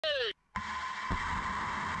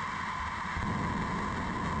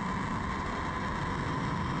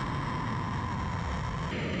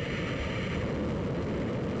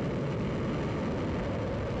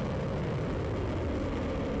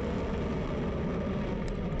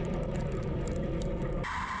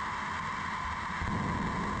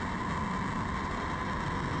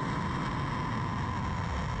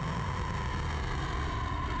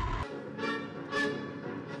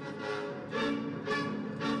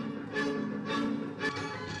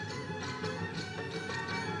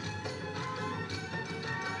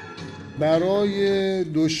برای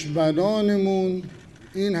دشمنانمون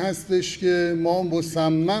این هستش که ما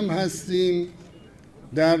مصمم هستیم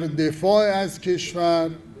در دفاع از کشور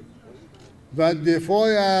و دفاع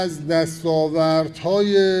از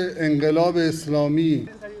دستاوردهای انقلاب اسلامی.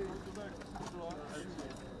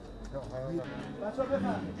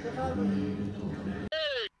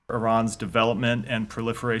 Iran's development and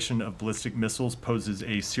proliferation of ballistic missiles poses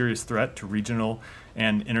a serious threat to regional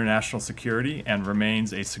and international security and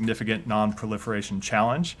remains a significant non-proliferation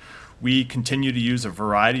challenge. We continue to use a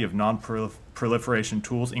variety of non-proliferation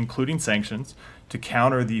tools, including sanctions, to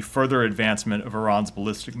counter the further advancement of Iran's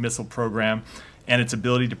ballistic missile program and its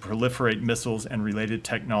ability to proliferate missiles and related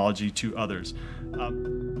technology to others.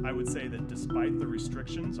 I would say that despite the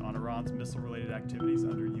restrictions on Iran's missile-related activities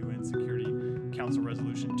under UN Security Council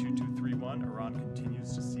Resolution 2231, Iran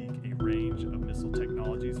continues to seek a range of missile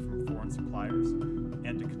technologies from foreign suppliers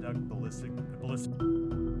and to conduct ballistic